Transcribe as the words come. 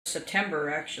September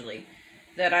actually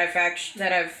that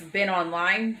I've been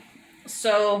online.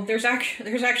 So there's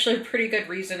actually a pretty good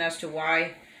reason as to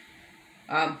why.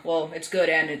 Well, it's good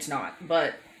and it's not,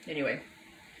 but anyway.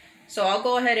 So I'll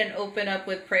go ahead and open up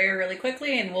with prayer really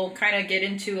quickly, and we'll kind of get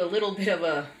into a little bit of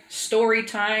a story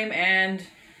time, and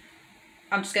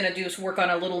I'm just going to work on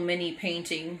a little mini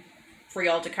painting for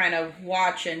y'all to kind of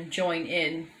watch and join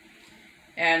in,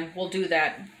 and we'll do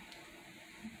that.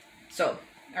 So,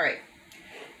 all right.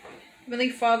 Heavenly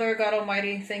Father, God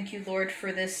Almighty, thank you, Lord,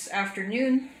 for this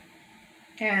afternoon,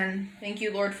 and thank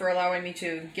you, Lord, for allowing me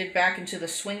to get back into the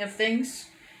swing of things,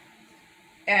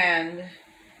 and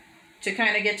to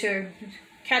kind of get to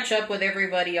catch up with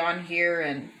everybody on here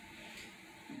and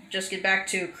just get back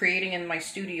to creating in my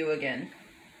studio again.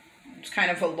 It's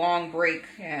kind of a long break,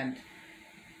 and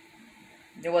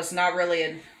it was not really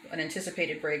an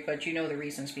anticipated break, but you know the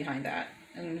reasons behind that.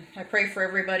 And I pray for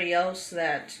everybody else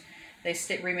that they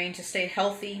remain to stay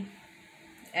healthy,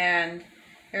 and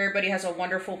everybody has a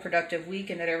wonderful, productive week,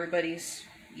 and that everybody's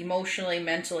emotionally,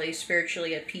 mentally,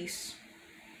 spiritually at peace,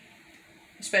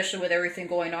 especially with everything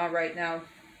going on right now.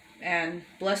 And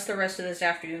bless the rest of this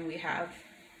afternoon we have.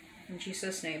 In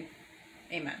Jesus' name,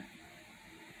 amen.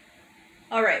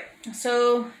 All right,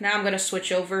 so now I'm going to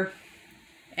switch over,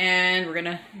 and we're going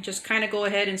to just kind of go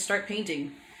ahead and start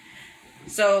painting.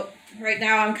 So right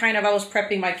now I was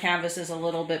prepping my canvases a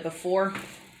little bit before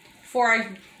I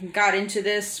got into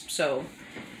this. So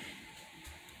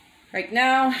right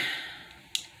now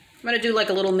I'm going to do like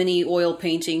a little mini oil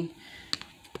painting.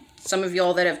 Some of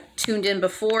y'all that have tuned in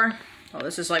before, oh,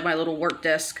 this is like my little work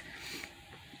desk.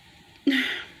 I'm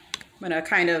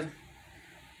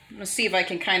gonna see if I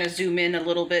can kind of zoom in a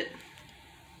little bit.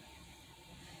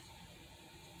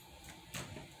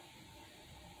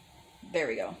 There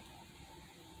we go.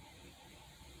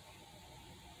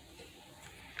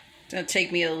 It's gonna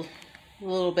take me a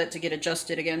little bit to get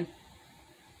adjusted again.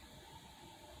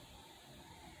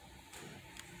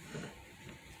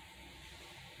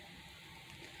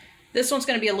 This one's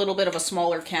going to be a little bit of a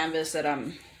smaller canvas that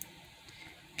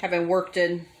haven't worked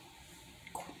in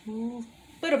a little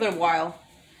bit of a while.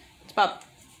 It's about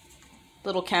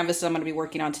little canvas I'm going to be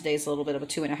working on today. Is a little bit of a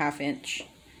 2.5 inch.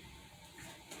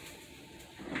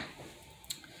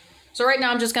 So right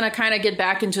now I'm just going to kind of get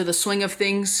back into the swing of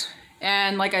things.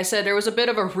 And like I said, there was a bit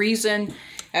of a reason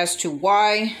as to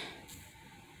why.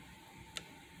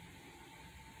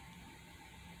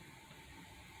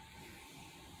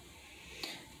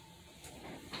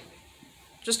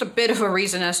 Just a bit of a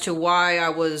reason as to why I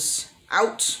was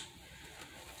out.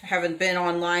 I haven't been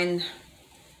online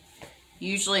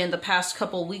usually in the past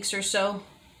couple weeks or so.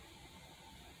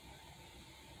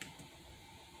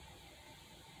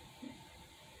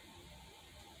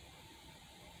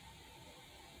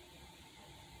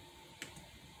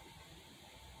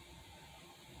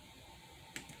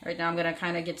 Right now I'm going to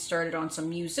kind of get started on some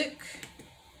music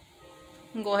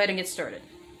and go ahead and get started.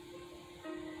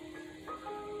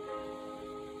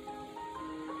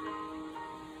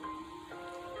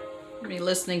 I'm going to be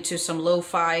listening to some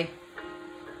lo-fi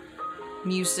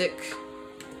music.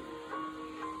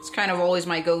 It's kind of always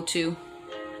my go-to.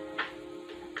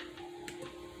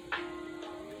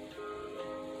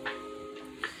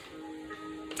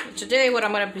 Today what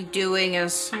I'm going to be doing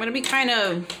is I'm going to be kind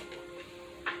of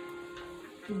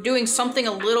doing something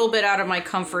a little bit out of my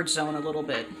comfort zone a little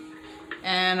bit.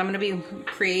 And I'm going to be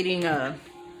creating a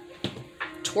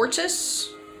tortoise.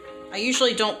 I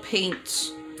usually don't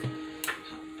paint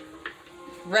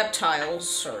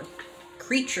reptiles or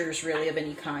creatures really of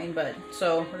any kind, but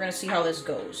so we're gonna see how this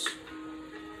goes.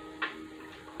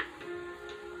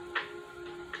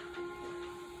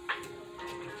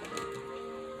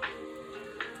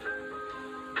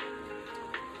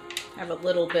 I have a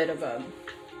little bit of a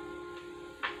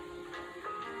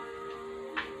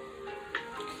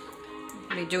I'm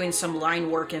gonna be doing some line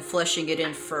work and fleshing it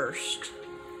in first.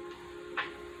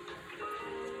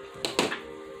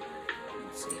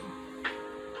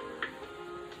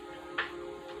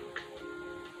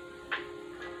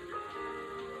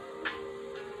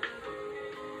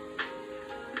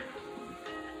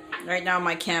 Right now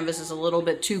my canvas is a little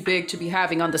bit too big to be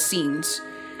having on the scenes.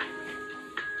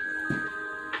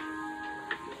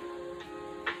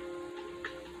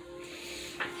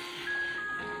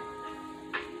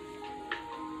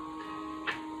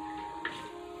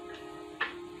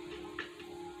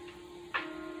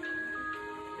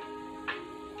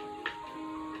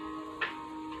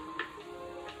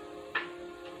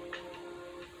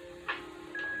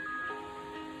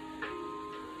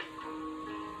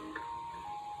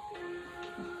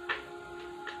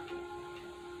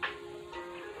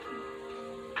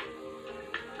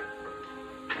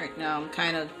 Right now I'm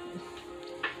kind of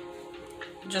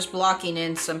just blocking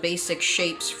in some basic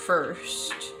shapes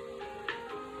first.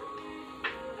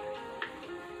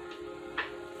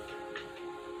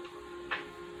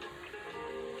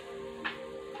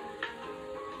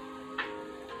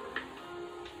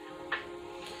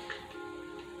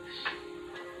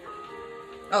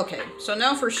 Okay, so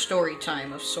now for story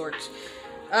time of sorts.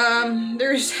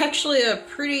 There's actually a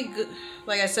pretty good,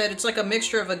 like I said, it's like a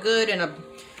mixture of a good and a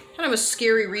kind of a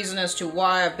scary reason as to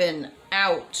why I've been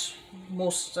out.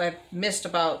 I've missed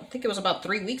about, I think it was about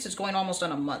 3 weeks. It's going almost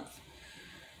on a month.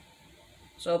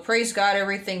 So praise God,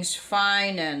 everything's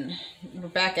fine and we're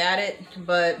back at it.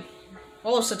 But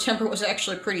all of September was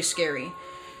actually pretty scary.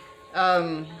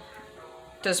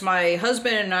 Because my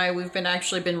husband and I, we've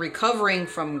been recovering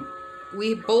from,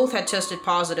 we both had tested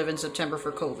positive in September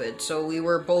for COVID. So we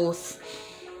were both,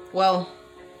 well,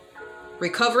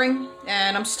 recovering,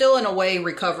 and I'm still in a way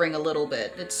recovering a little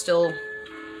bit. It's still,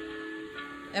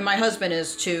 and my husband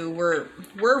is too. We're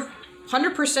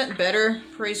 100% better,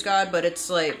 praise God, but it's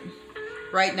like,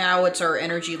 right now it's our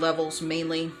energy levels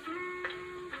mainly.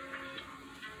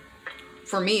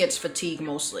 For me, it's fatigue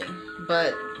mostly,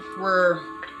 but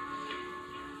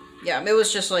yeah, it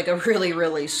was just like a really,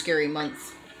 really scary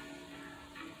month.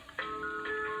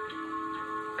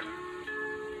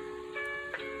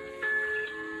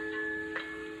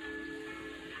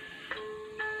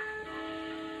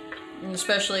 And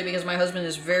especially because my husband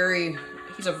is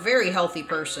he's a very healthy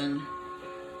person,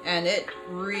 and it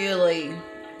really,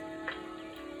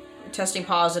 testing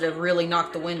positive really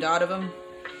knocked the wind out of him.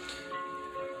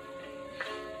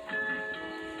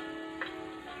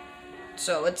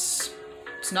 So it's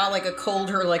not like a cold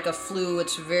or like a flu.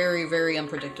 It's very, very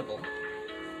unpredictable.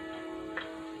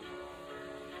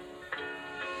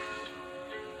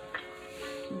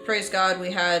 And praise God,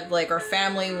 we had, like, our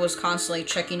family was constantly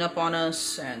checking up on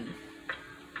us, and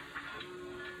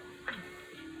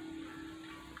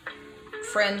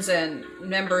friends and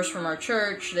members from our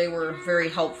church, they were very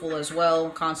helpful as well,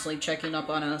 constantly checking up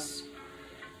on us,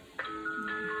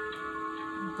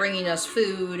 bringing us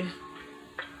food.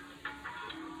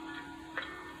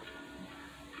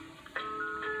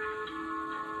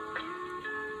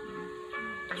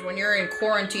 Because when you're in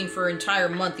quarantine for an entire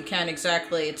month, you can't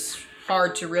exactly, it's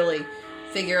hard to really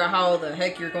figure out how the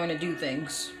heck you're going to do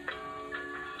things.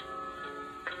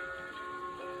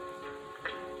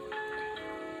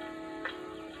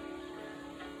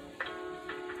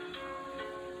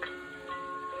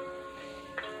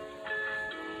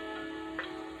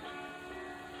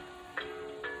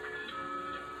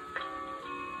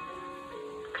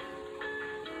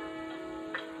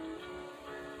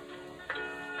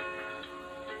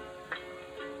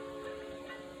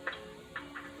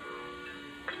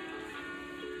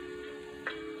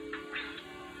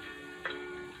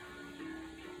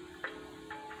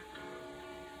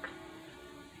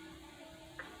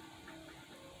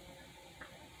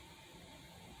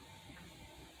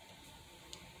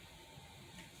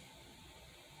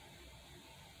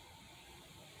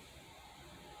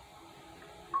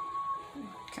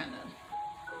 Kind of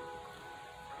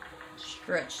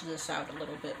stretch this out a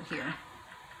little bit here.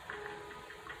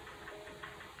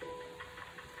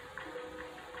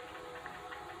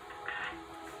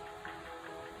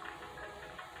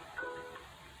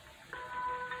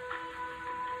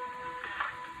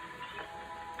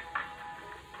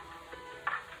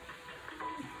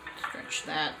 Stretch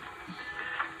that.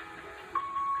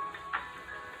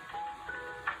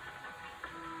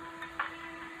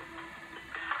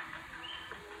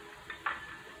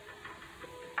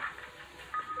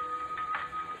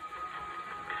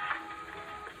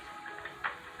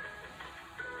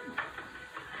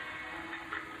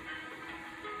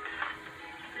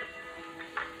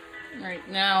 Right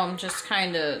now I'm just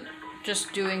kind of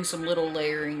doing some little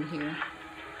layering here.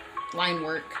 Line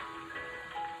work.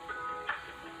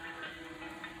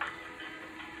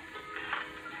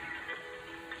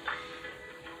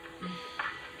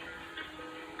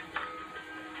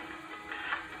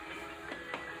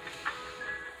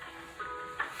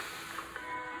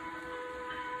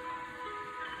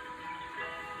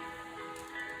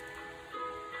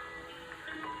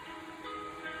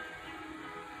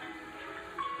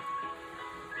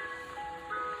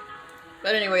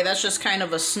 But anyway, that's just kind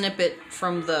of a snippet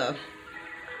from the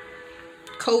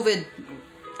COVID.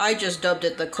 I just dubbed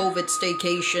it the COVID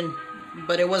staycation,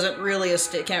 but it wasn't really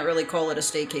can't really call it a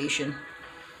staycation.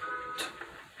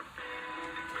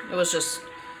 It was just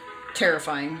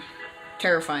terrifying.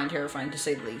 Terrifying, terrifying to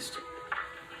say the least.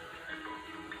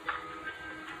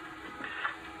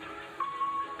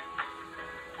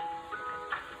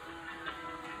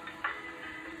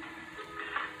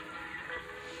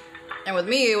 And with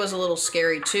me, it was a little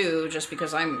scary too, just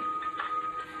because I'm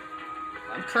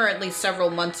currently several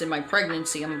months in my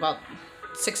pregnancy. I'm about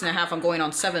 6.5, I'm going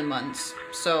on 7 months.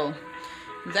 So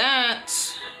that,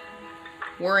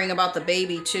 worrying about the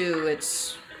baby too,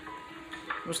 it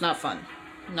was not fun.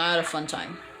 Not a fun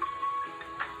time.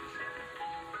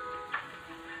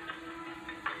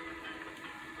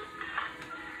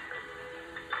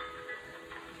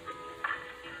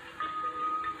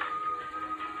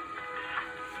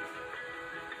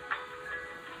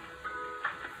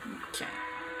 Okay.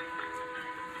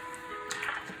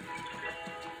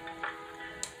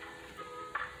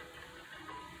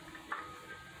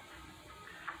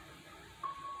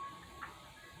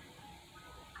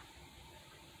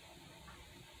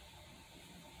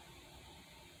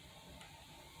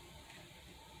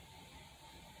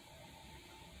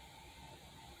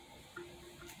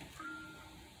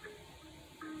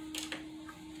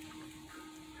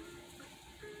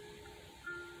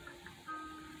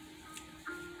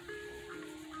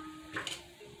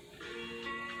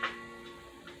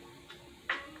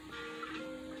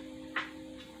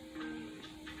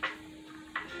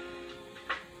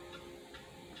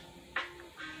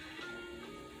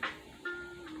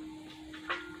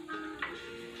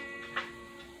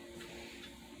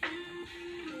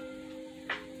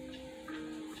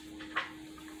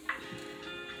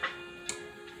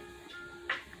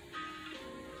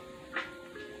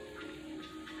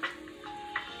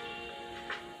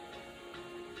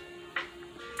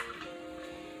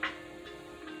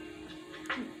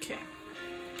 Okay.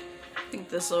 I think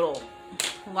this little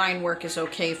line work is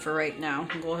okay for right now.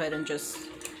 I'll go ahead and just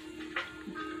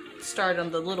start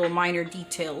on the little minor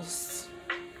details.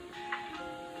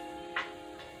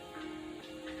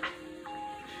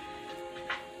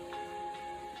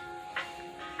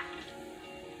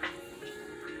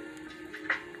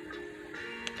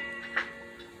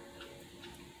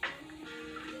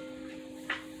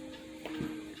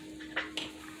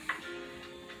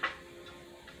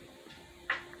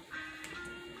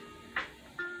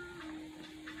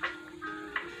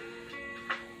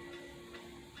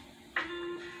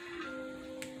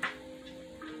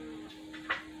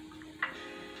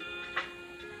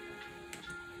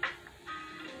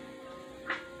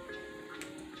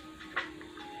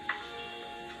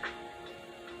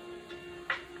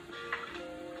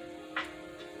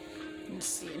 Let's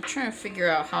see, I'm trying to figure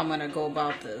out how I'm gonna go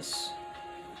about this.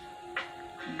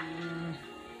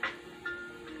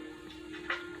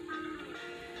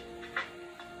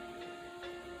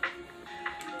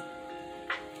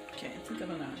 Okay, I think I'm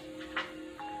gonna...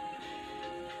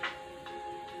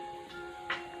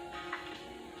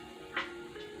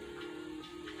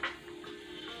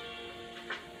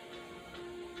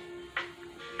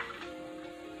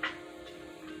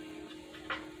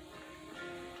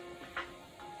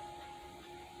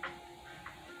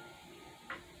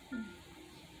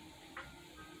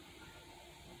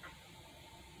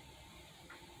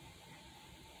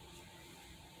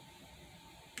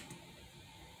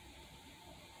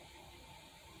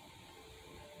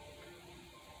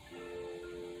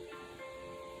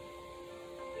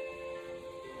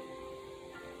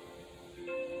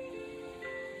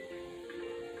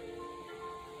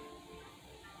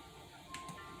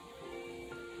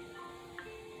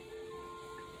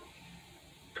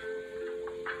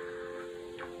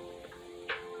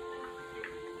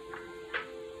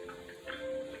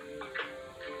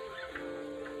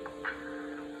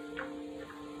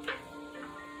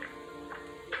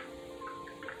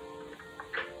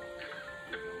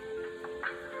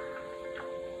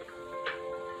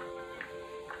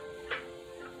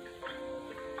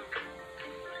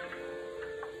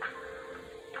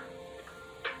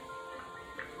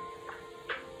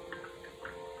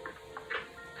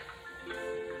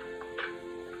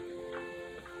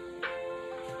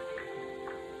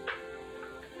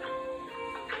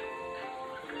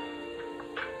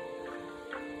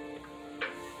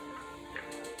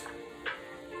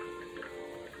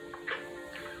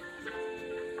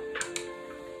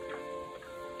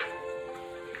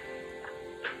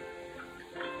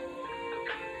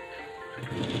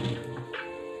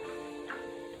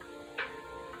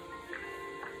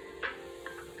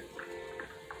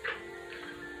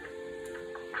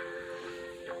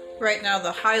 Right now,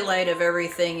 the highlight of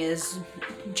everything is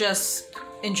just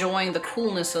enjoying the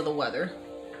coolness of the weather.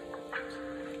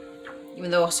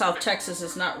 Even though South Texas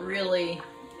is not really,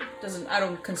 I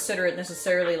don't consider it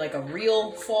necessarily like a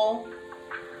real fall.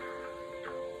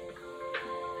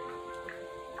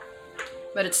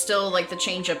 But it's still like the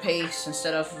change of pace.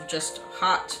 Instead of just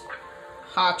hot,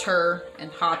 hotter, and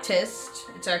hottest,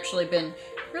 it's actually been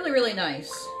really, really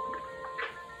nice.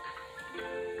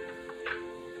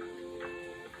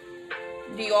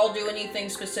 Do you all do anything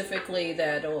specifically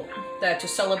that to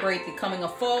celebrate the coming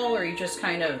of fall, or you just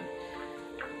kind of,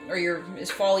 is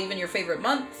fall even your favorite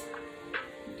month?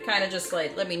 Kind of just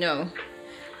like let me know.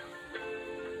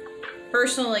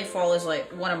 Personally, fall is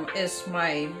like is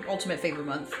my ultimate favorite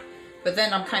month, but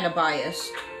then I'm kind of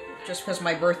biased just because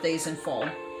my birthday's in fall.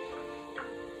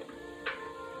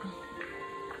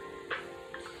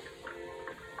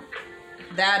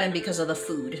 That and because of the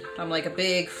food. I'm like a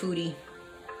big foodie.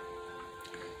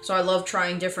 So I love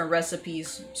trying different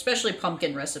recipes, especially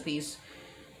pumpkin recipes.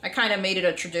 I kind of made it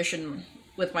a tradition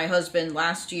with my husband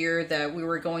last year that I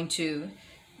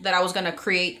was going to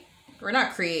create, or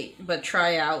not create, but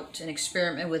try out and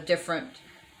experiment with different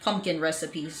pumpkin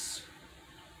recipes.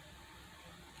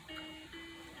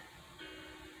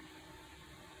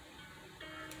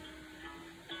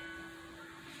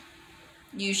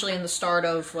 Usually in the start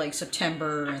of like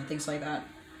September and things like that.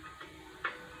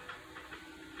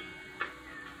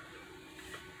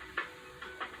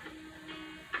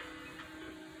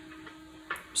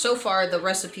 So far, the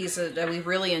recipes that we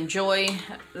really enjoy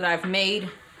that I've made,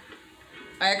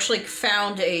 I actually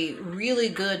found a really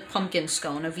good pumpkin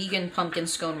scone, a vegan pumpkin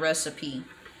scone recipe.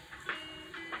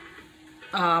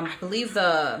 I believe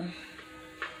the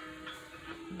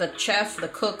chef, the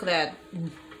cook that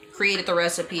created the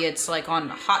recipe, it's like on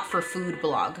Hot for Food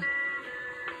blog.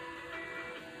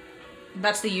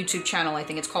 That's the YouTube channel, I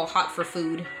think. It's called Hot for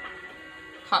Food.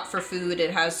 Hot for Food.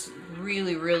 It has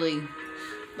really, really...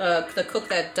 the cook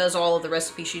that does all of the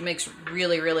recipes, she makes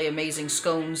really, really amazing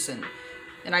scones, and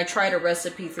I tried a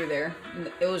recipe through there,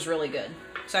 and it was really good.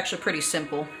 It's actually pretty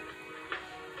simple.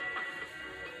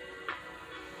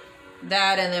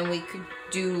 That, and then we could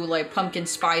do like pumpkin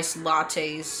spice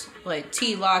lattes, like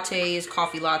tea lattes,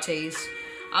 coffee lattes.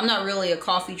 I'm not really a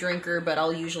coffee drinker, but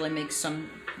I'll usually make some.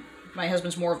 My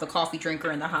husband's more of the coffee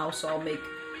drinker in the house, so I'll make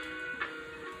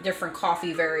different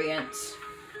coffee variants.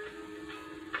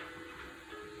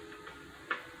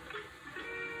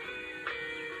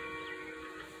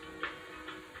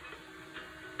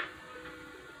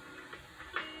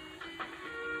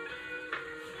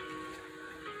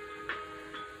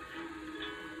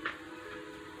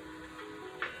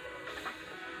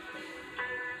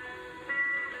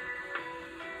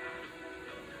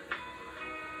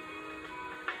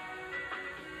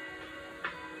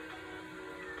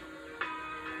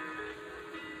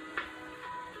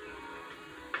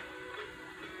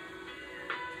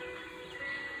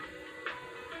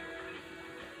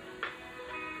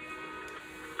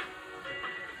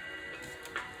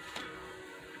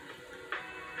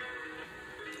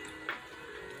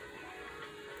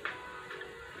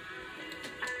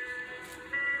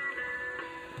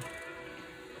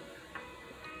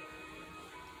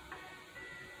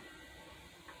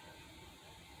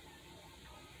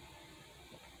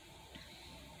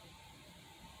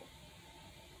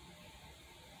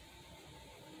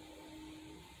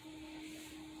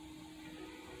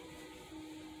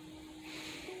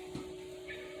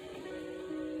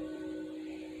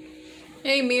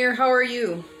 Hey Mir, how are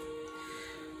you?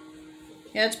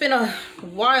 Yeah, it's been a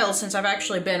while since I've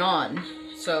actually been on,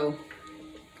 so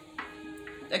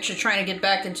actually trying to get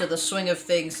back into the swing of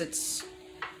things. It's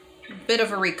a bit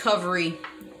of a recovery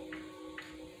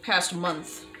past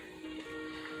month.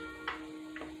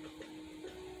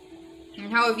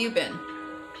 And how have you been?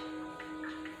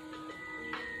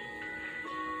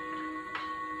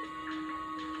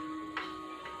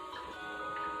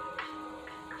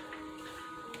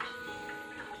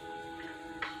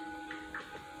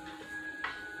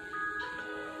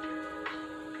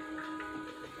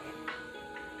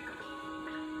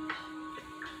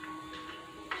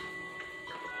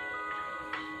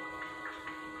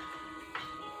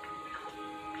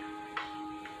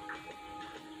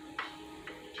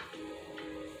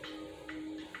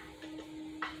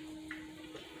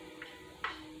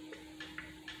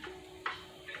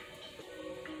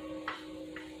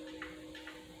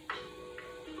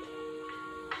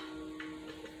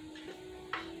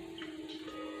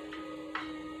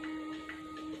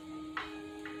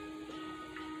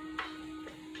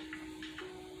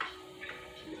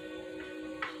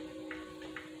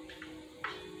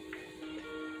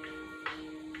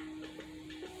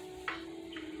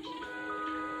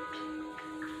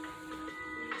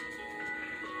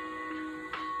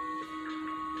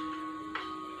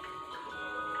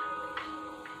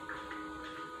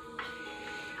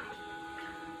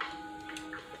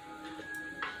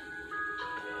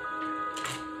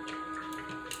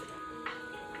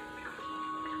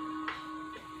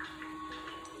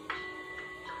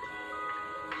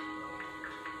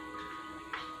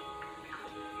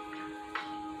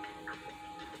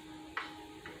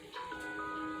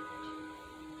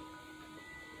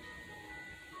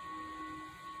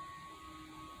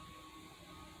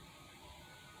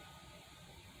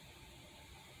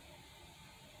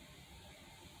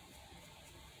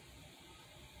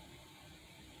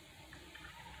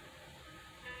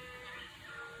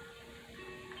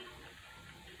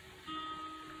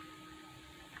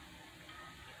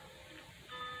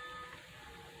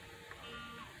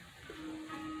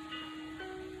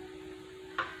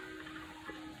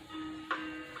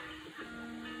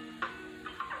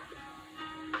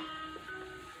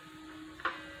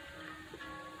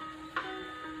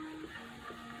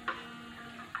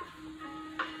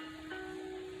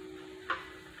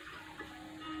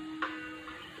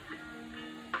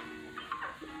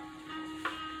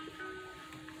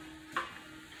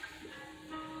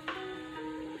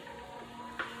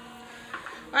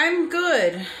 I'm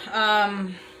good.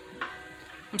 I'm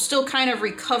still kind of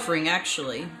recovering,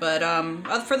 actually, but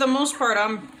for the most part,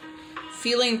 I'm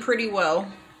feeling pretty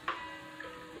well.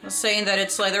 I was saying that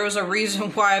it's like there was a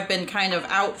reason why I've been kind of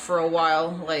out for a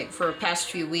while, like for the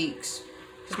past few weeks.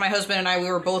 Because my husband and I, we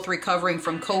were both recovering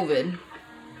from COVID.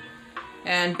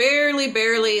 And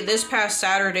barely, this past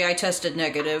Saturday I tested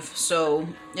negative. So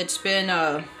it's been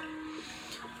a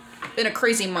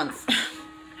crazy month.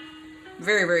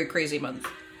 Very, very crazy month.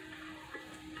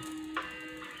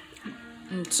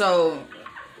 And so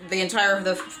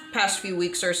the past few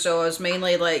weeks or so is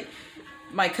mainly like,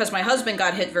 because my husband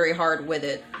got hit very hard with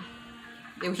it.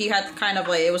 He had kind of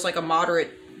like, it was like a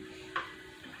moderate,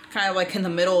 kind of like in the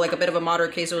middle, like a bit of a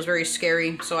moderate case. It was very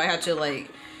scary. So I had to like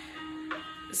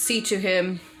see to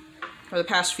him for the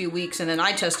past few weeks, and then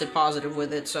I tested positive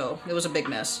with it. So it was a big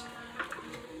mess.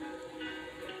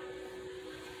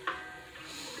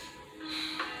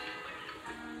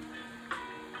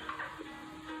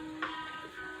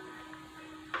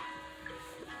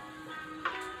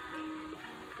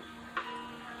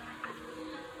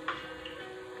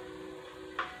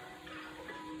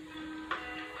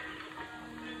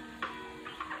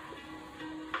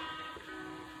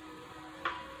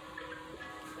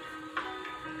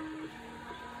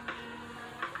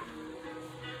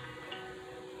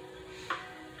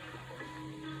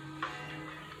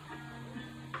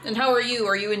 And how are you?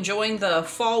 Are you enjoying the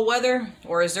fall weather?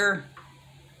 Or is it,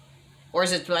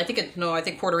 I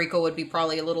think Puerto Rico would be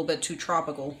probably a little bit too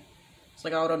tropical. It's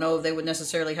like, I don't know if they would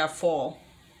necessarily have fall.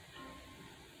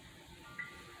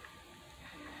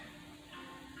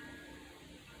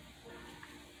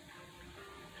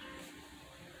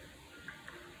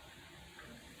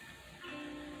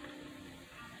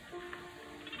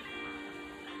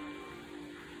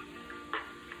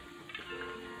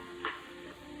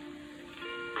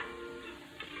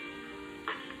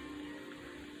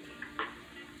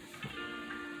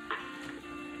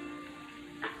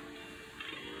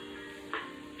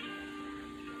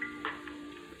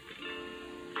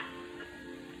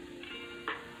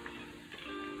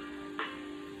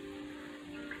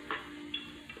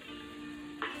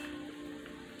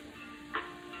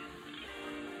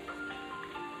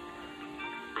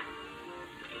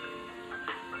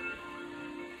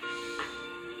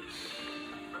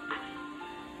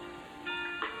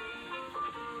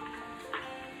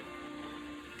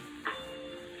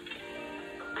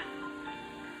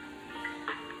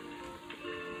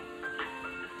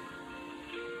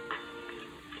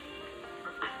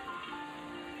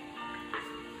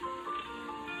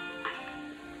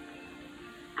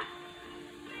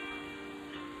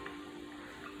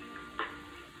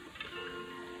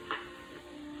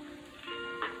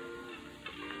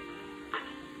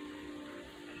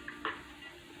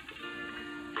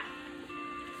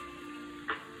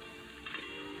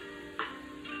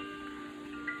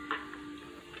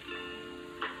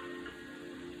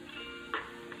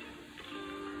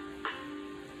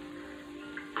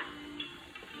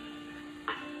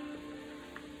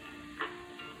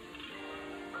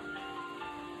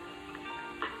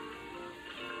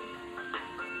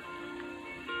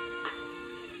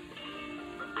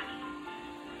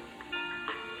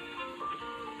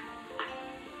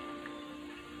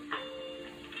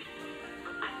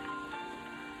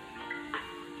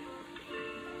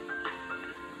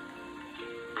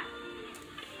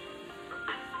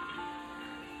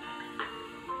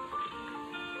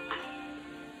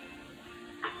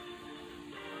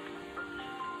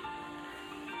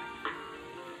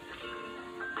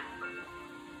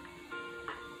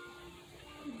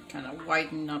 Kind of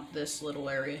widen up this little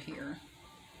area here.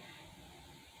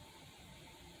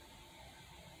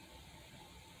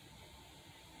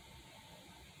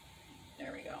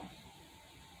 There we go.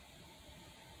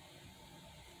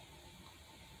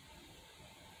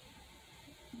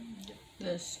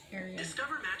 This area.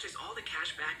 Discover matches all the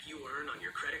cash back you earn on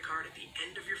your credit card at the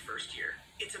end of your first year.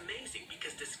 It's amazing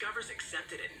because Discover's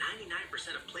accepted at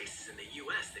 99% of places in the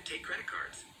U.S. that take credit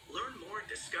cards. Learn more at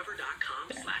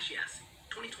discover.com/yes.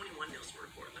 2021 Nielsen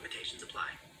Report. Limitations apply.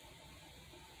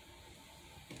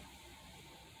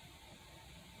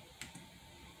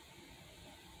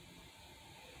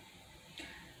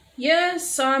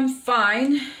 Yes, I'm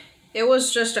fine. It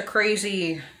was just a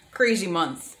crazy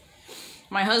month.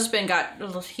 My husband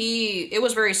it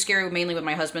was very scary, mainly with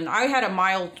my husband. I had a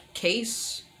mild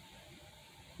case,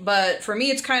 but for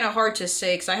me it's kind of hard to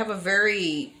say because I have a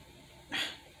very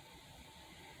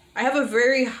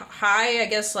high, I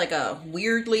guess like a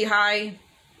weirdly high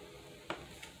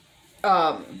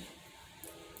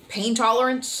pain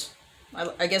tolerance.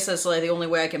 I guess that's like the only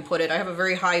way I can put it. I have a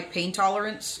very high pain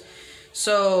tolerance.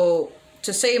 So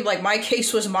to say like my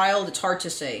case was mild, it's hard to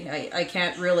say. I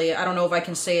can't really, I don't know if I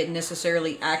can say it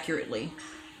necessarily accurately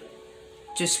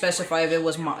to specify if it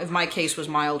was if my case was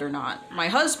mild or not. My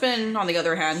husband, on the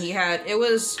other hand, he had,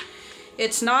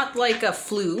 it's not like a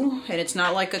flu and it's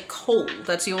not like a cold.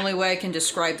 That's the only way I can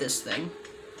describe this thing.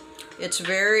 It's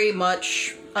very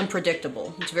much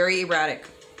unpredictable. It's very erratic.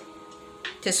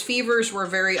 His fevers were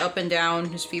very up and down.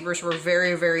 His fevers were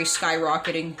very, very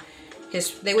skyrocketing.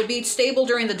 They would be stable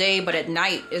during the day, but at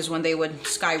night is when they would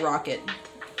skyrocket.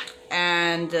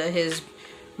 And his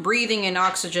breathing and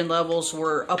oxygen levels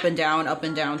were up and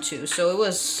down too. So it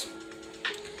was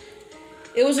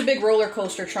a big roller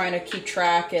coaster trying to keep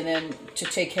track and then to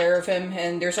take care of him.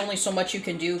 And there's only so much you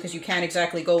can do because you can't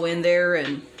exactly go in there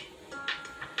and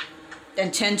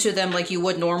tend to them like you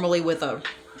would normally with a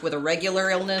regular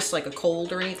illness, like a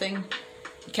cold or anything.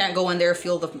 You can't go in there,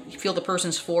 feel the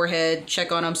person's forehead,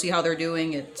 check on them, see how they're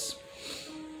doing. It's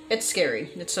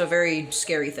scary. It's a very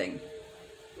scary thing.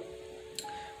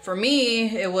 For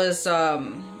me, it was,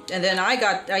 and then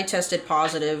I tested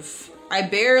positive. I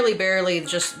barely,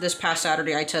 just this past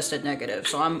Saturday, I tested negative.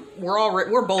 So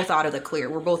we're both out of the clear.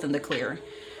 We're both in the clear.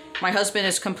 My husband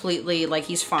is completely, like,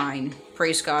 he's fine.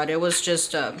 Praise God. It was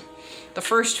just, the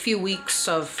first few weeks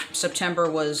of September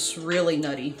was really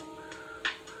nutty.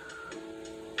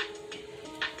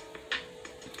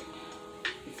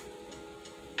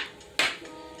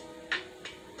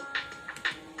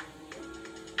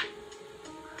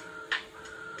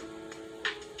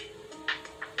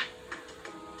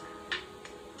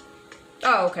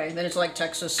 Oh, okay. Then it's like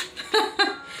Texas.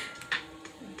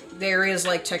 The area is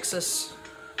like Texas.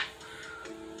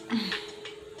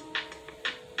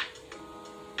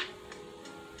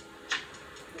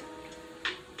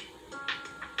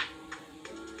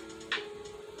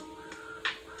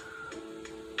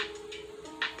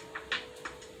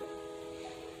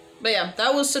 But yeah,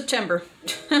 that was September.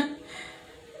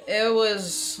 It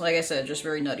was, like I said, just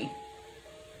very nutty.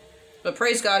 But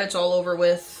praise God, it's all over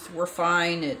with. We're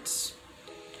fine.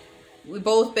 We've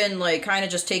both been like kind of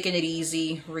just taking it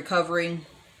easy, recovering.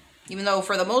 Even though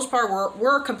for the most part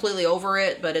we're completely over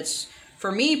it, but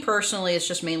for me personally, it's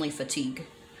just mainly fatigue.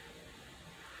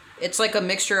 It's like a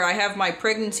mixture. I have my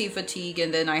pregnancy fatigue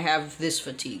and then I have this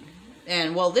fatigue.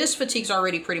 And well, this fatigue's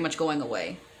already pretty much going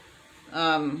away.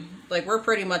 Like we're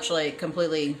pretty much like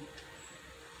completely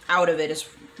out of it, is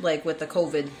like with the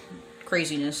COVID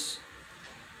craziness.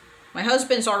 My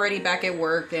husband's already back at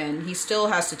work and he still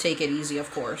has to take it easy, of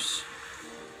course.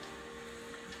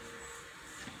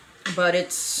 But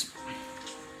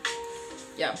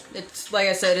yeah, it's like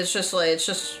I said, it's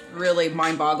just really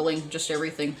mind-boggling, just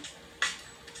everything.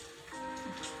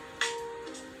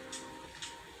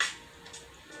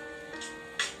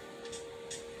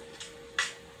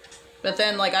 But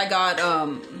then, like, I got,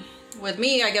 with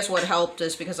me, I guess what helped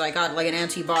is because I got, like, an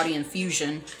antibody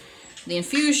infusion. The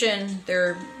infusion,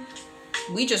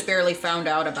 we just barely found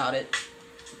out about it.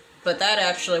 But that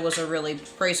actually was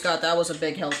praise God, that was a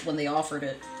big help when they offered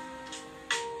it.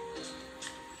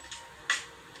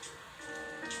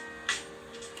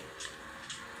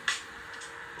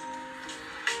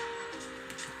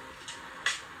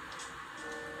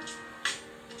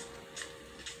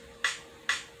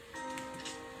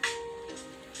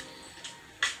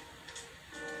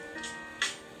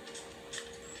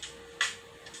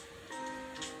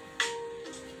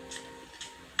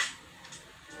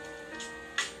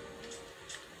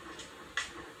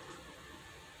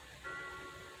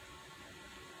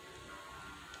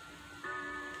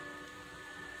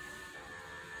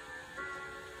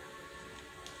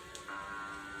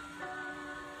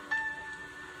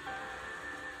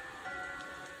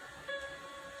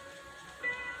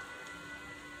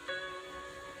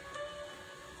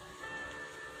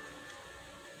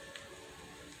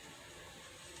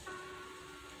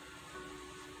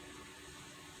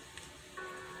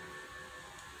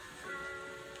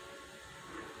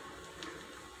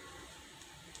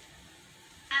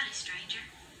 Stranger.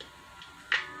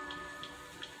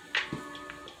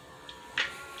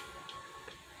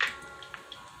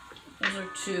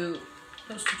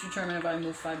 Those to determine if I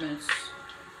move 5 minutes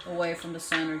away from the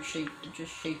sun or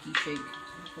just shaky shake.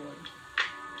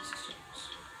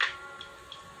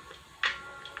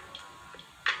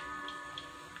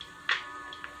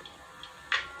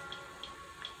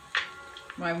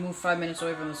 When I move 5 minutes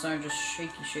away from the sun, just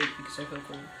shaky shake because I feel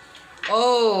cold.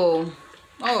 Oh,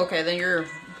 okay. Then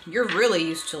you're really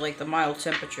used to like the mild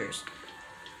temperatures.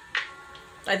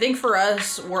 I think for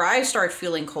us, where I start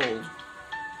feeling cold,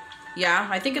 yeah,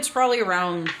 I think it's probably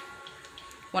around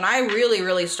when I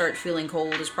really start feeling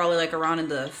cold is probably like around in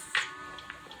the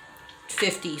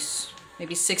 50s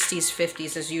Maybe 60s,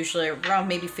 50s is usually around,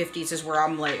 maybe 50s is where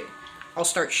I'm like, I'll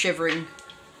start shivering.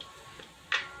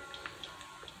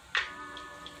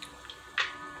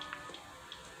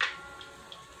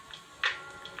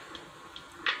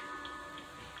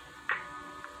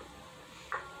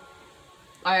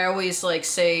 I always like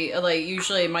say, like,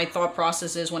 usually my thought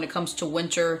process is when it comes to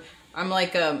winter, I'm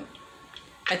like, I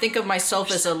think of myself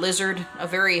as a lizard, a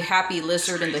very happy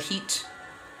lizard in the heat.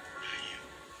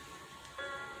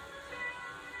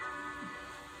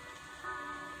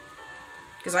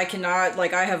 Because I cannot,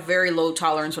 like, I have very low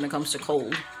tolerance when it comes to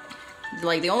cold.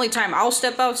 Like, the only time I'll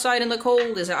step outside in the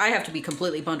cold is that I have to be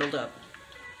completely bundled up.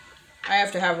 I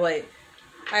have to have, like,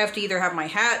 I have to either have my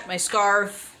hat, my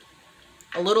scarf,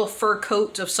 a little fur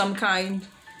coat of some kind,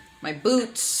 my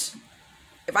boots.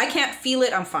 If I can't feel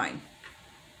it, I'm fine.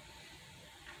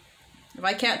 If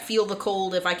I can't feel the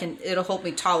cold, if I can, it'll help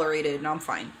me tolerate it, and I'm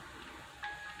fine.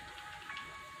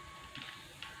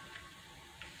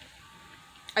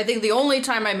 I think the only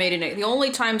time the only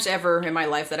times ever in my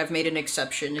life that I've made an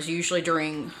exception is usually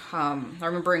during, I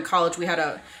remember in college we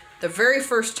had the very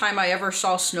first time I ever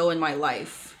saw snow in my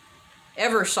life.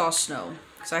 Ever saw snow.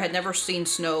 Because I had never seen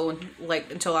snow, like,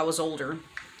 until I was older.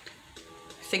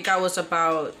 I think I was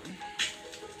about,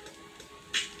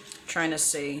 trying to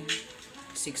see,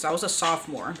 because I was a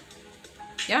sophomore.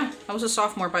 Yeah, I was a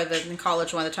sophomore in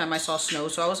college by the time I saw snow,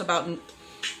 so I was about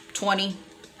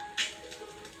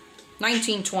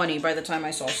 19, 20 by the time I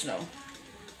saw snow.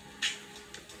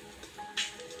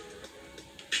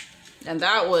 And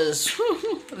that was,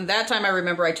 that time I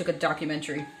remember I took a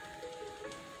documentary.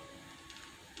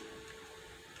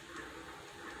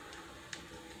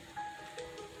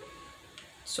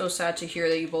 So sad to hear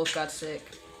that you both got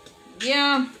sick.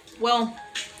 Yeah, well,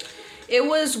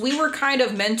 we were kind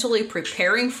of mentally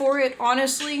preparing for it,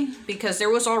 honestly, because there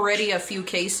was already a few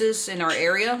cases in our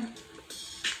area.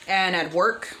 And at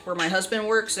work, where my husband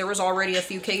works, there was already a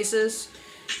few cases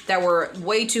that were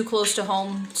way too close to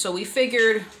home. So we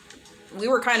figured, we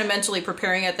were kind of mentally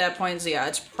preparing at that point. So yeah,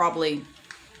 it's probably,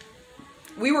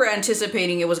 we were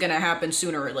anticipating it was going to happen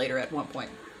sooner or later at one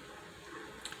point.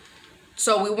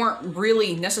 So we weren't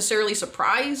really necessarily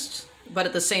surprised, but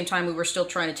at the same time, we were still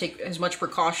trying to take as much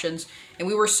precautions. And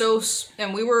we were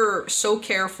so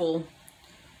careful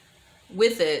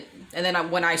with it. And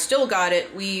then when I still got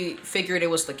it, we figured it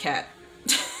was the cat.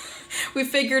 We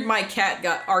figured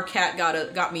our cat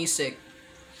got me sick.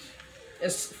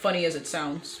 As funny as it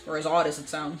sounds, or as odd as it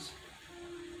sounds.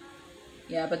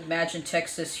 Yeah, but imagine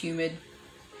Texas humid.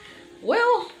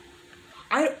 Well,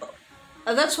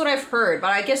 that's what I've heard,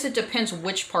 but I guess it depends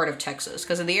which part of Texas.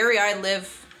 Because in the area I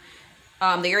live,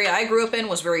 the area I grew up in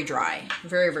was very dry.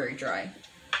 Very, very dry.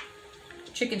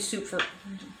 Chicken soup for...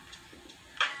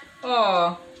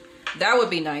 Oh, that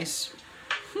would be nice.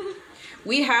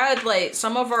 We had like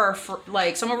some of our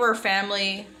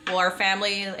family, well, our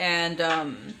family and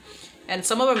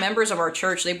some of the members of our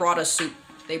church, they brought us soup.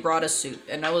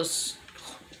 And that was,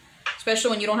 especially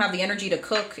when you don't have the energy to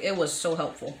cook, it was so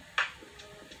helpful.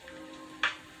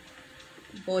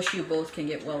 Wish you both can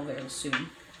get well very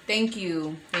soon. Thank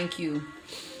you. Thank you.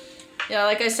 Yeah,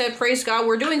 like I said, praise God,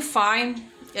 we're doing fine.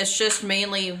 It's just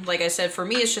mainly, like I said, for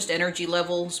me, it's just energy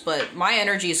levels, but my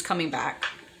energy is coming back.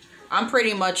 I'm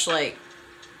pretty much like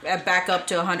back up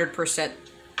to 100%.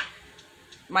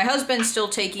 My husband's still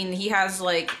taking, he has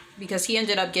like, because he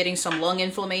ended up getting some lung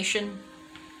inflammation.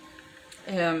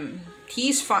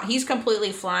 He's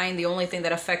completely fine. The only thing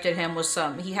that affected him was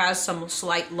he has some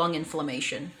slight lung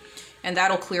inflammation, and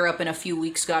that'll clear up in a few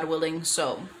weeks, God willing.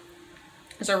 So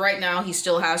right now he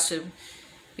still has to,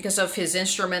 because of his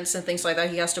instruments and things like that,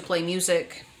 he has to play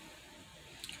music.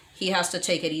 He has to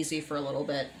take it easy for a little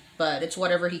bit, but it's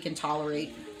whatever he can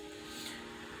tolerate.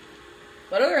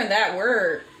 But other than that,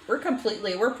 we're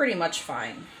pretty much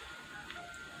fine.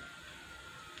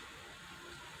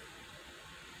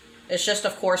 It's just,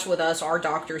 of course, with us, our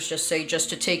doctors just say just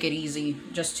to take it easy,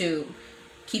 just to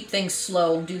keep things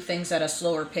slow, do things at a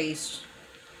slower pace.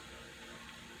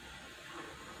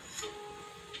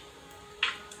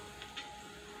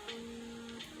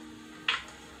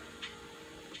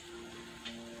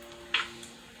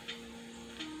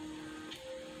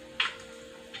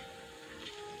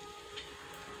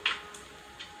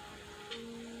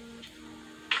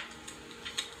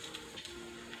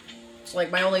 Like,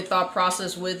 my only thought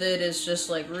process with it is just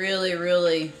like really,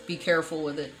 really be careful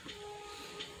with it.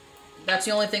 That's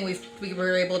the only thing we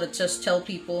were able to just tell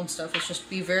people and stuff. It's just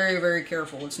be very, very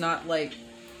careful. It's not like,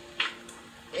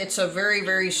 it's a very,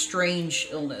 very strange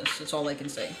illness. That's all I can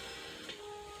say.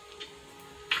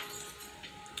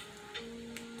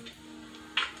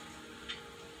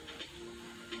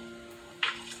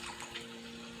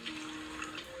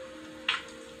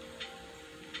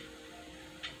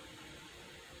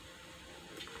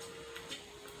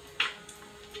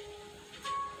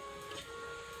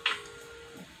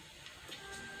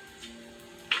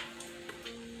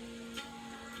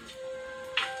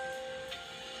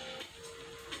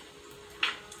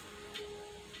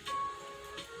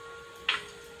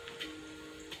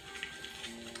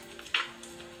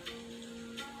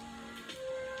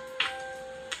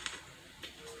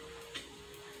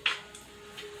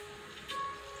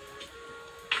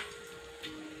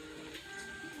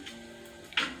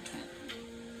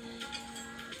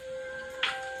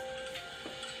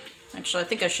 Actually, I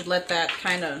think I should let that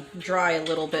kind of dry a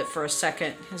little bit for a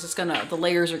second, because it's gonna, the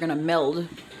layers are gonna meld.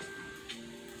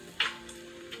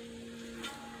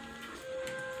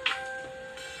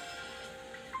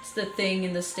 It's the thing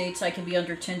in the States, I can be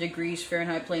under 10 degrees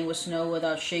Fahrenheit playing with snow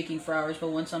without shaking for hours, but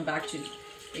once I'm back to,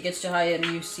 it gets too high and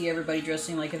you see everybody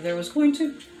dressing like if there was going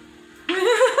to.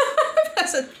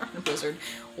 That's a blizzard.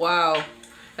 Wow,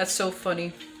 that's so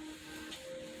funny.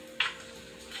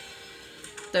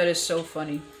 That is so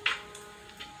funny.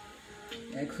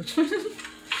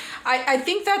 I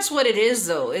think that's what it is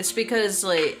though. It's because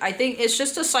like, I think it's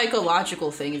just a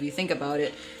psychological thing if you think about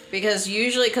it. Because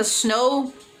usually, because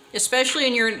snow, especially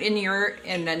in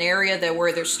an area that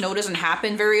where there's snow doesn't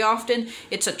happen very often,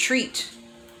 it's a treat.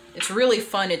 It's really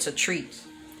fun, it's a treat.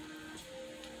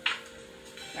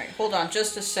 Alright, hold on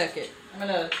just a second.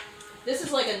 This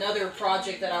is like another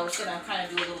project that I was gonna kind of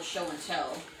do a little show and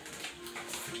tell.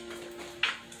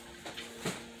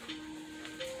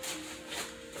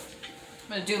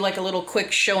 I'm gonna do like a little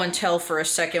quick show and tell for a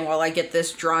second while I get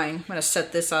this drying. I'm gonna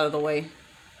set this out of the way.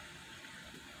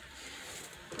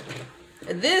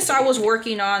 This I was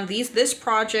working on, this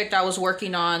project I was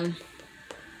working on,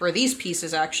 or these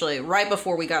pieces actually, right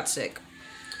before we got sick.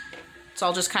 So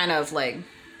I'll just kind of like,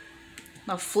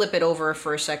 I'll flip it over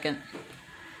for a second.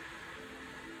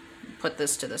 Put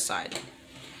this to the side.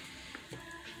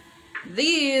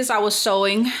 These I was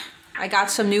sewing. I got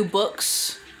some new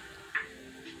books.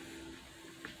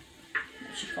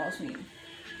 She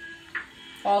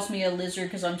calls me a lizard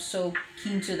because I'm so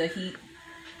keen to the heat.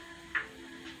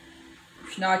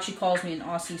 If not, she calls me an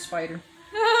Aussie spider.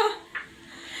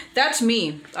 That's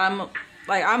me.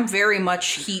 I'm very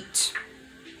much heat.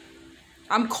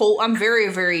 I'm cold. I'm very,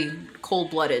 very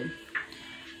cold-blooded.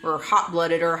 Or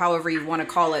hot-blooded, or however you want to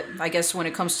call it. I guess when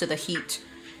it comes to the heat.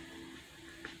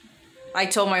 I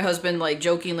tell my husband, like,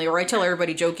 jokingly, or I tell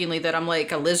everybody jokingly that I'm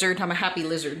like a lizard. I'm a happy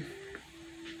lizard.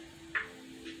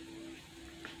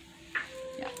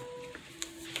 Yeah.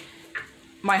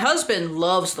 My husband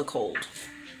loves the cold.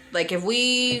 Like, if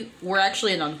we were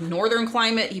actually in a northern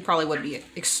climate, he probably would be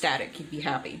ecstatic. He'd be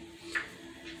happy.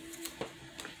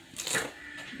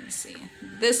 Let's see.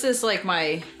 This is like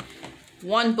my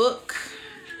one book.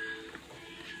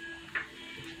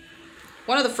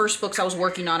 One of the first books I was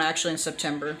working on actually in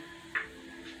September.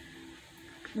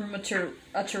 I'm a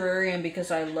terrarium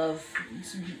because I love...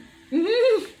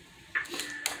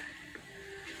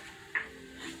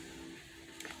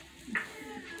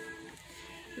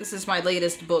 This is my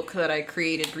latest book that I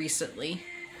created recently.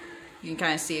 You can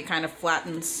kind of see it kind of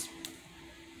flattens.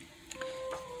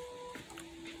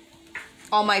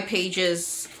 All my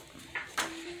pages.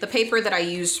 The paper that I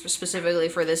use specifically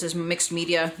for this is mixed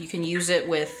media. You can use it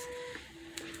with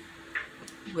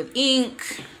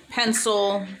ink,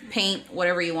 pencil, paint,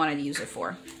 whatever you want to use it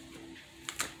for.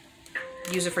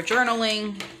 Use it for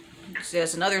journaling.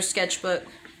 There's another sketchbook.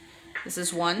 This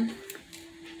is one.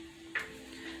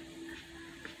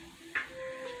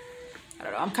 I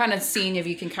don't know, I'm kind of seeing if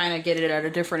you can kind of get it at a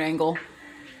different angle.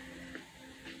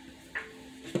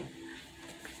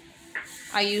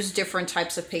 I use different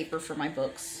types of paper for my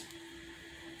books.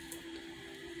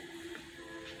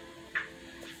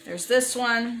 There's this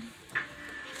one.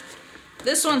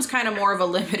 This one's kind of more of a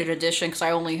limited edition because I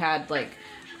only had like,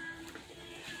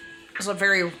 it was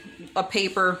a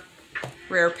paper,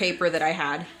 rare paper that I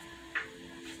had.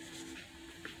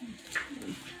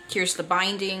 Here's the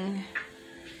binding.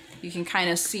 You can kind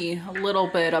of see a little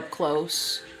bit up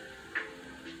close.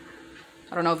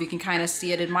 I don't know if you can kind of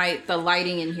see it. The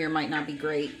lighting in here might not be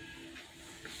great.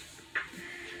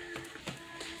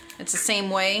 It's the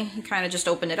same way. You kind of just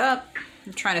open it up.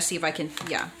 I'm trying to see if I can,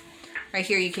 yeah. Right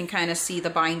here you can kind of see the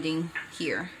binding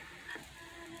here.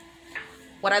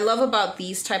 What I love about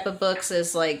these type of books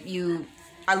is like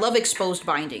I love exposed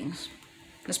bindings.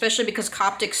 Especially because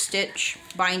Coptic stitch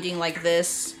binding like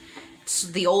this, it's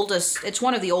the oldest, it's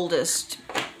one of the oldest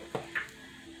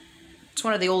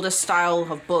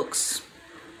style of books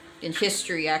in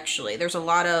history actually. There's a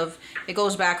lot of, it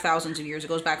goes back thousands of years, it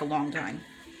goes back a long time.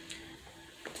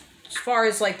 As far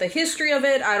as like the history of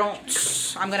it,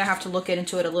 I'm gonna have to look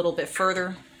into it a little bit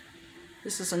further.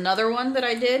 This is another one that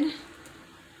I did.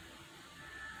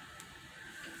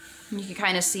 You can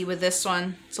kind of see with this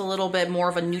one, it's a little bit more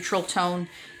of a neutral tone,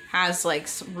 has like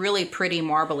some really pretty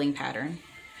marbling pattern.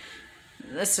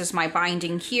 This is my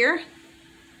binding here.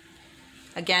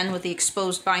 Again, with the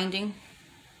exposed binding.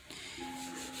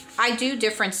 I do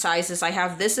different sizes. I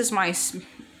have, this is my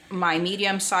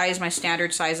medium size, my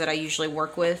standard size that I usually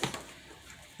work with,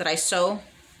 that I sew.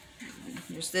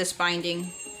 There's this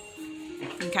binding. You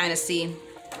can kind of see.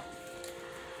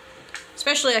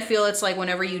 Especially I feel it's like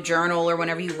whenever you journal or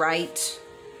whenever you write,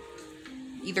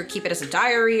 either keep it as a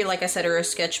diary, like I said, or a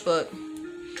sketchbook.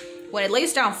 When it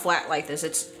lays down flat like this,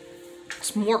 it's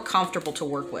more comfortable to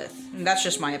work with. And that's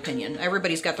just my opinion.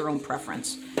 Everybody's got their own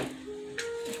preference.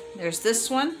 There's this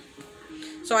one.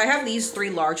 So I have these 3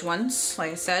 large ones,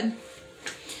 like I said.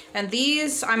 And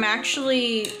these, I'm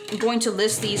actually going to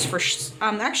list these for,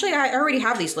 actually I already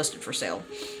have these listed for sale.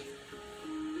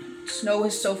 Snow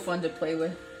is so fun to play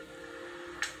with.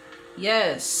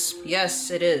 Yes, yes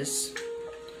it is.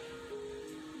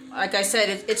 Like I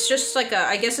said, it's just like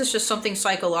I guess it's just something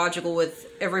psychological with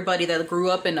everybody that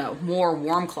grew up in a more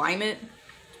warm climate.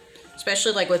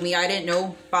 Especially like with me, I didn't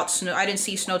know about snow. I didn't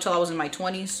see snow till I was in my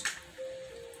 20s.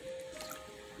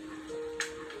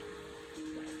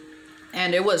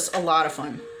 And it was a lot of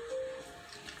fun.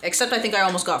 Except I think I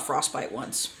almost got frostbite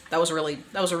once. That was a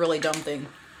really dumb thing.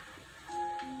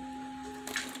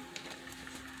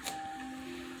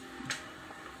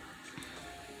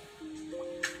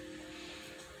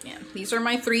 Yeah, these are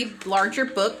my 3 larger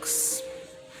books.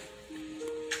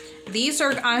 These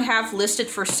are I have listed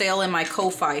for sale in my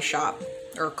Ko-Fi shop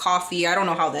or coffee. I don't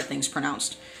know how that thing's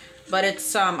pronounced, but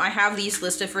it's I have these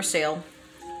listed for sale.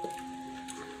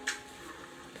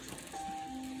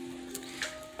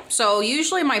 So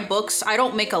usually my books, I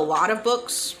don't make a lot of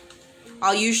books.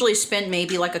 I'll usually spend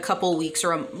maybe like a couple weeks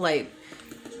or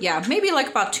yeah, maybe like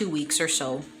about 2 weeks or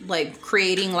so, like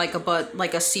creating like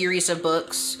a series of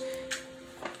books.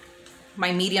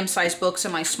 My medium-sized books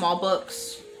and my small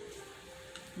books.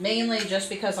 Mainly just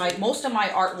because most of my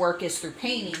artwork is through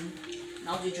painting. And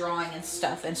I'll do drawing and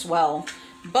stuff as well.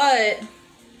 But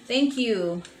thank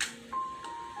you.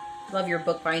 Love your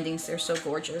book bindings. They're so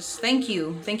gorgeous. Thank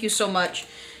you. Thank you so much.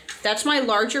 That's my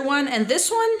larger one. And this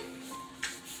one,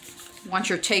 I want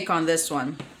your take on this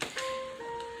one.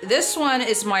 This one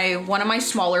is one of my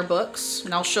smaller books.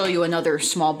 And I'll show you another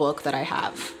small book that I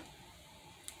have.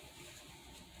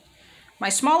 My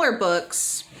smaller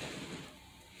books,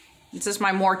 this is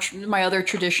my other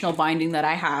traditional binding that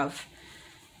I have.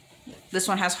 This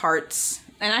one has hearts.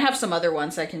 And I have some other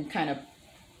ones I can kind of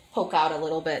poke out a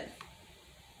little bit.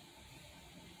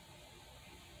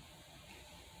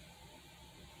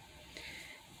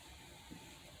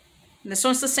 And this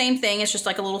one's the same thing. It's just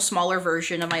like a little smaller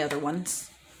version of my other ones.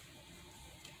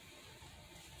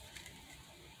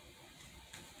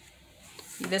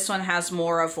 This one has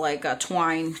more of like a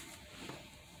twine.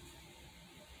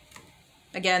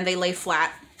 Again, they lay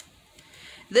flat.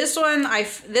 This one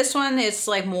is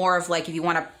like more of like if you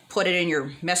want to put it in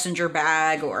your messenger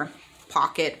bag or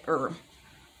pocket or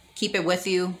keep it with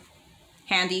you,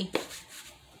 handy.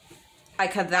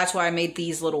 That's why I made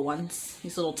these little ones,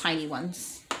 these little tiny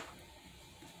ones.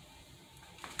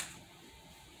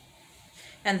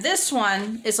 And this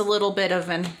one is a little bit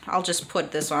of I'll just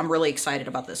put this on. I'm really excited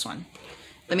about this one.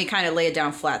 Let me kind of lay it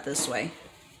down flat this way.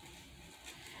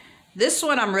 This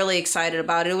one I'm really excited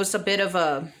about. It was a bit of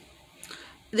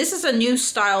this is a new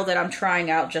style that I'm trying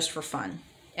out just for fun.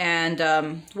 And,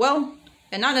 well,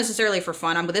 and not necessarily for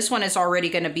fun, but this one is already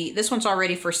this one's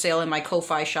already for sale in my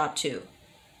Ko-Fi shop too.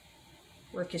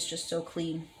 Work is just so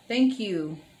clean. Thank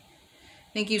you.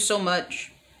 Thank you so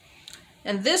much.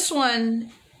 And this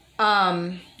one,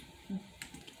 I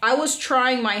was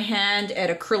trying my hand at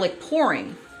acrylic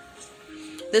pouring.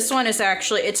 This one is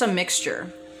actually, it's a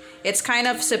mixture. It's kind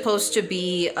of supposed to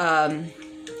be,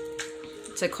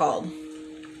 what's it called?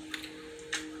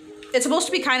 It's supposed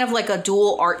to be kind of like a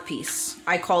dual art piece.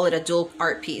 I call it a dual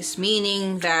art piece,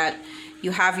 meaning that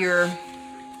you have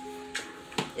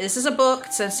this is a book,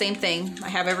 it's the same thing. I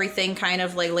have everything kind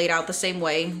of like laid out the same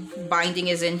way. Binding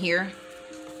is in here.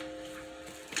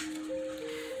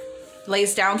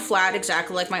 Lays down flat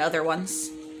exactly like my other ones.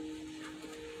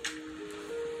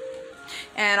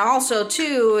 And also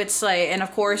too, it's like, and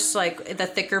of course like the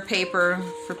thicker paper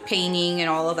for painting and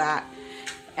all of that.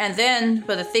 And then,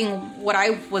 but the thing, what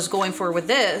I was going for with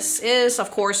this is,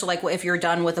 of course, like if you're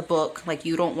done with a book, like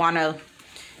you don't want to,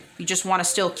 you just want to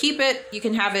still keep it, you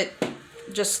can have it,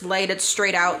 just laid it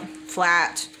straight out,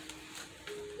 flat,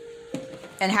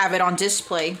 and have it on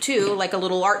display too, like a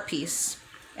little art piece.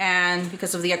 And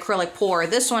because of the acrylic pour,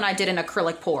 this one I did an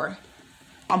acrylic pour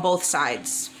on both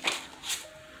sides.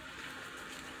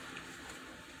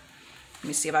 Let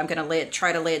me see if I'm going to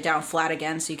try to lay it down flat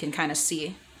again so you can kind of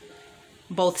see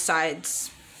both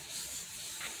sides.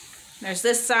 There's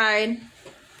this side. I'm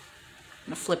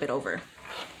going to flip it over.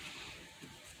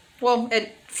 Well,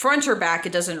 front or back,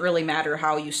 it doesn't really matter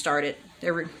how you start it.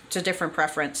 It's a different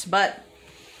preference. But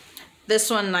this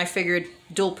one, I figured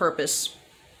dual purpose.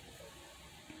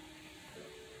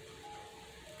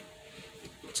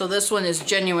 So this one is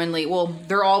genuinely, well,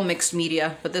 they're all mixed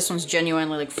media, but this one's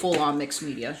genuinely like full on mixed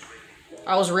media.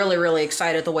 I was really, really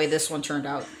excited the way this one turned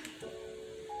out.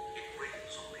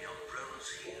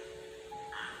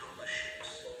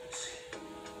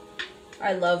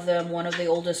 I love them. One of the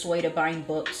oldest way to bind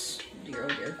books. Dear,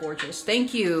 oh dear, gorgeous.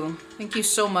 Thank you. Thank you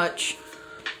so much.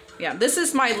 Yeah, this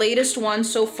is my latest one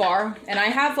so far, and I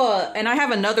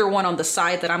have another one on the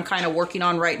side that I'm kind of working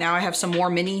on right now. I have some more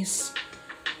minis.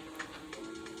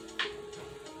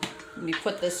 Let me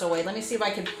put this away. Let me see if I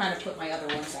can kind of put my other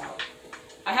ones out.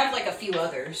 I have like a few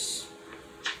others.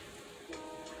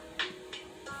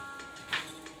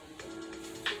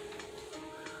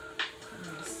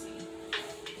 Let me see.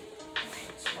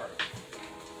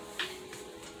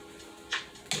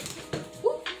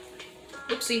 Whoop.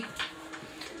 Oopsie.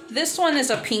 This one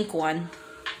is a pink one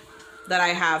that I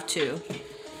have too.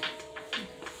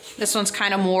 This one's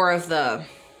kind of more of the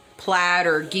plaid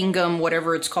or gingham,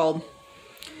 whatever it's called.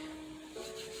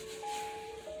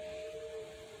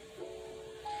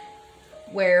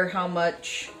 Where, how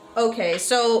much? Okay,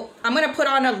 so I'm gonna put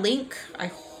on a link.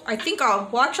 I think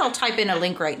I'll type in a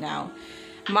link right now.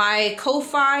 My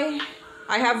Ko-Fi,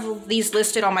 I have these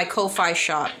listed on my Ko-Fi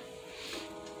shop.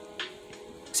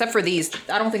 Except for these.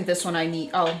 I don't think this one I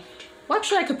need. Oh, well,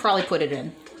 actually I could probably put it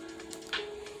in.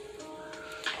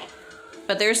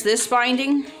 But there's this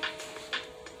binding,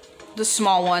 the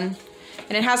small one,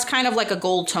 and it has kind of like a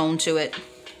gold tone to it.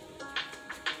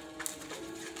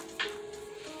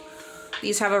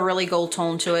 These have a really gold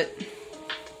tone to it.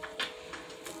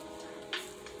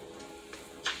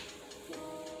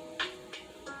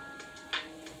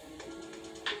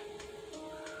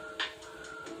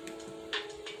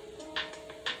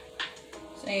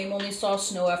 Same, only saw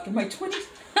snow after my 20s.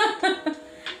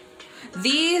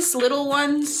 These little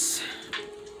ones,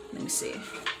 let me see.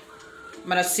 I'm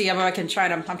gonna see if I can try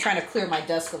to, I'm trying to clear my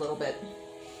desk a little bit.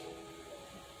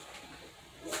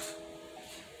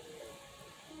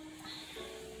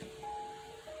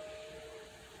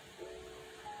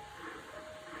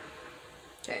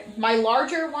 Okay, my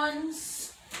larger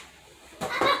ones.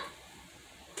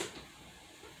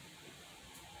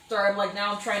 Sorry, I'm like,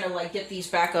 now I'm trying to like get these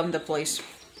back into place.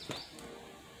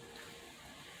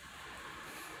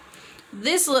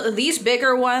 These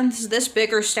bigger ones, this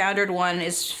bigger standard one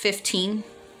is 15.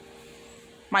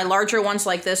 My larger ones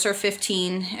like this are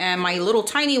 15, and my little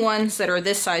tiny ones that are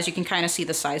this size, you can kind of see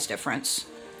the size difference.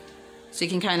 So you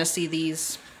can kind of see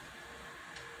these.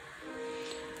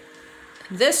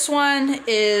 This one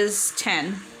is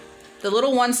 10. The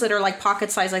little ones that are like pocket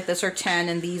size like this are 10,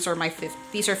 and these are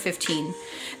these are 15.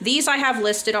 These I have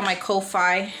listed on my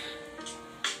Ko-Fi.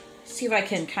 See if I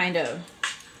can kind of,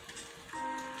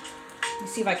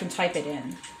 let's see if I can type it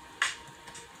in.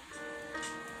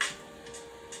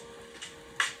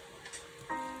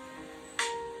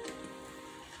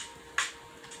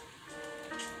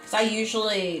 So I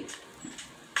usually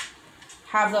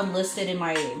have them listed in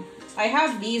my, I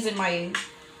have these in my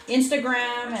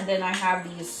Instagram, and then I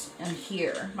have these in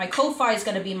here. My Ko-Fi is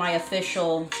going to be my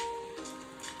official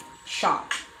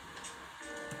shop.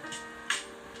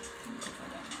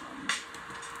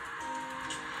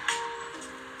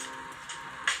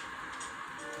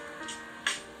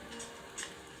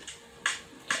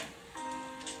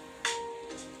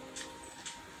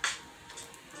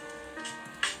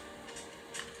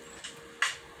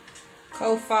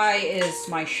 Ko-Fi is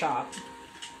my shop.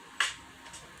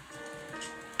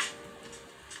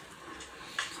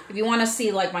 If you want to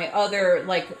see like my other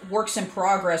like works in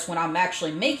progress when I'm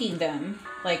actually making them,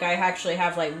 like I actually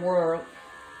have like more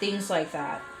things like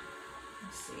that.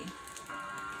 Let's see.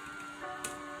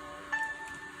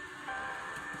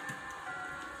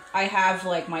 I have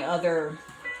like my other,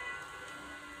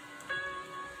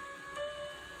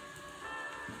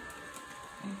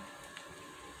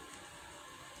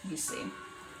 let me see.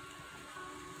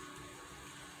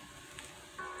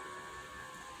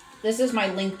 This is my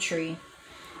link tree.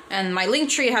 And my link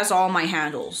tree has all my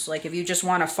handles. Like if you just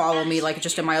want to follow me, like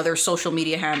just in my other social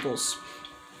media handles,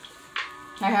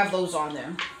 I have those on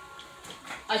there.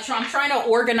 I'm trying to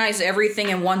organize everything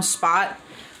in one spot,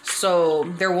 so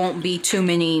there won't be too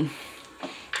many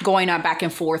going on back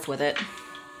and forth with it.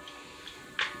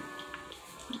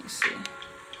 Let me see.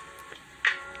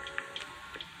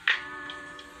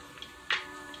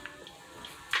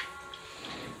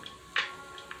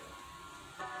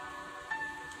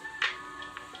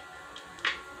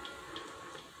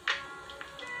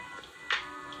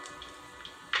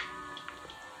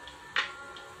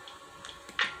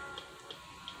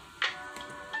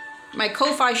 My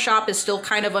Ko-Fi shop is still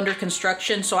kind of under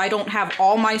construction, so I don't have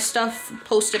all my stuff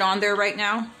posted on there right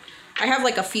now. I have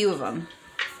like a few of them.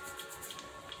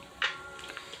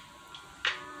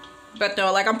 But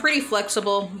no, like I'm pretty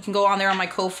flexible. You can go on there on my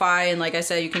Ko-Fi, and like I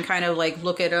said, you can kind of like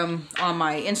look at them on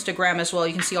my Instagram as well.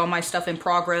 You can see all my stuff in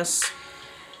progress.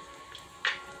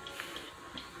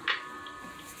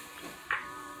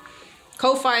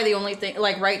 Ko-Fi, the only thing,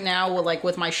 like right now,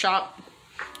 with my shop,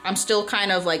 I'm still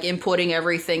kind of like inputting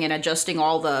everything and adjusting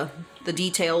all the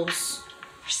details.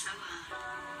 For someone